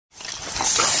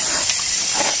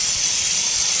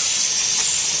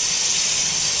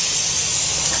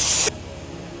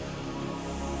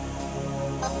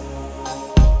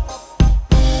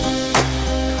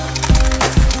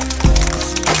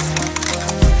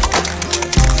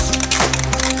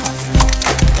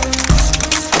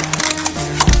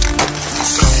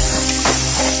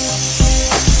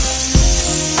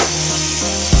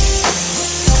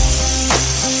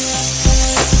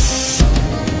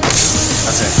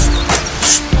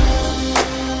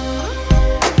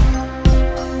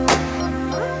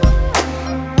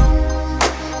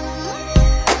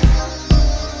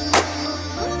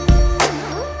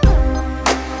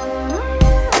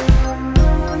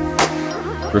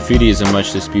Graffiti is a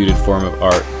much disputed form of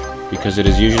art because it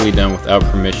is usually done without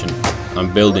permission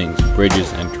on buildings,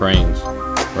 bridges, and trains,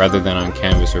 rather than on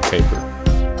canvas or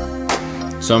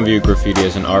paper. Some view graffiti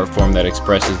as an art form that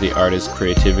expresses the artist's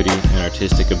creativity and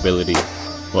artistic ability,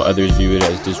 while others view it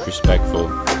as disrespectful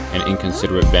and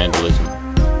inconsiderate vandalism.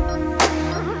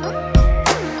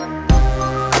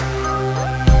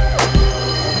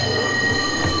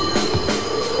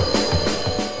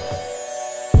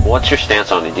 What's your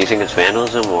stance on it? Do you think it's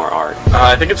vandalism or art?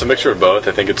 I think it's a mixture of both.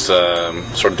 I think it's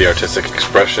sort of the artistic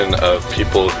expression of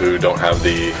people who don't have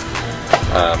the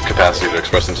capacity to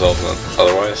express themselves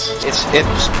otherwise.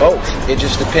 It's both. It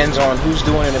just depends on who's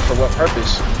doing it and for what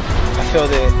purpose. I feel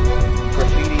that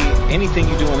graffiti, anything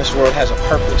you do in this world has a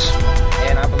purpose.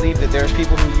 And I believe that there's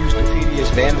people who use graffiti as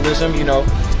vandalism. You know,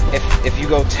 if you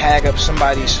go tag up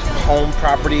somebody's home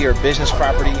property or business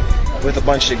property with a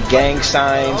bunch of gang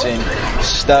signs and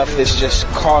stuff that's just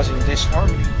causing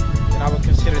disharmony, then I would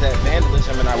consider that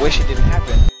vandalism, and I wish it didn't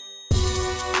happen.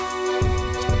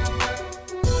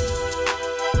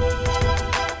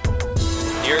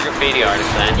 You're a graffiti artist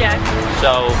then? Yeah.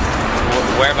 So,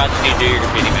 whereabouts do you do your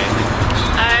graffiti mainly?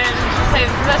 So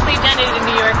I've mostly done it in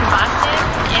New York and Boston,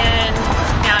 and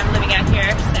now I'm living out here,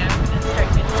 so I'm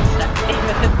starting to do stuff.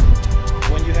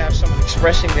 When you have someone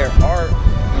expressing their art,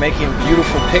 making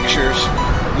beautiful pictures,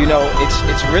 you know,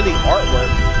 it's really artwork,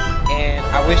 and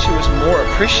I wish it was more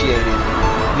appreciated.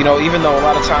 You know, even though a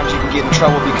lot of times you can get in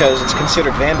trouble because it's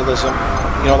considered vandalism,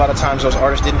 you know, a lot of times those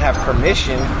artists didn't have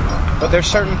permission, but there's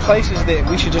certain places that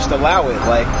we should just allow it,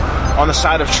 like on the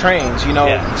side of trains, you know.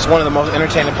 Yeah. It's one of the most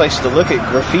entertaining places to look at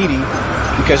graffiti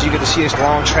because you get to see this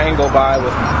long train go by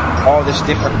with all this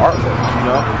different artwork, you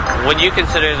know. Would you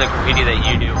consider the graffiti that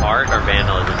you do art or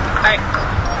vandalism? Art.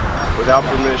 Without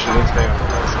permission, it's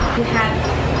vandalism. You have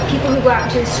people who go out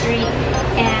to the street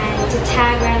and to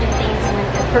tag random things and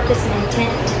with the purpose and intent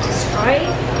to destroy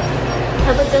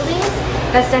public buildings.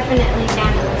 That's definitely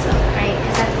vandalism, right?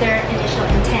 Because that's their initial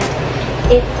intent.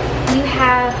 If you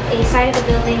have a side of a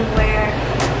building where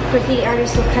graffiti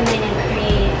artists will come in and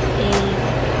create a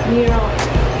mural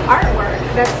artwork,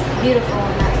 that's beautiful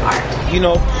and that's art. You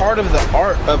know, part of the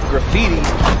art of graffiti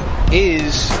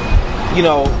is, you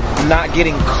know, not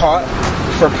getting caught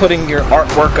for putting your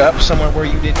artwork up somewhere where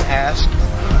you didn't ask.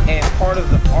 And part of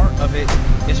the art of it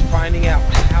is finding out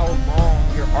how long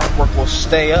your artwork will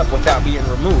stay up without being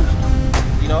removed.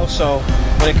 You know, so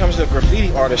when it comes to a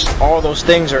graffiti artist, all those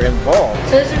things are involved.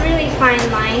 So there's a really fine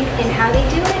line in how they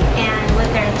do it and what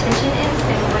their intention is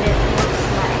and what it looks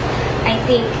like. I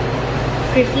think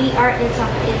graffiti art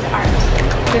itself is art,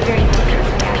 but very different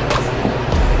from vandalism.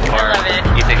 I love it.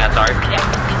 You think that's art? Yeah,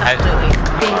 absolutely.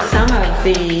 I think some of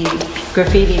the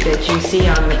graffiti that you see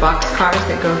on the boxcars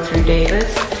that go through Davis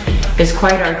is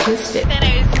quite artistic. Then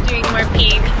I was doing more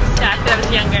paint stuff when I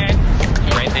was younger.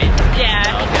 Spray paint? Yeah,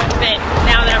 oh, okay. But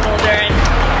now that I'm older and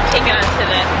taking on to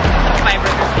the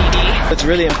fiber graffiti. It's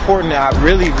really important. I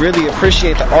really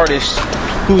appreciate the artists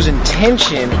whose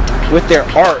intention with their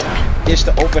art is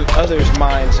to open others'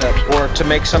 minds up or to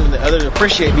make something that others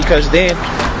appreciate, because then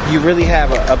you really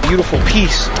have a beautiful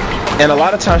piece, and a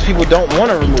lot of times people don't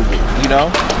want to remove it, you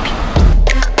know.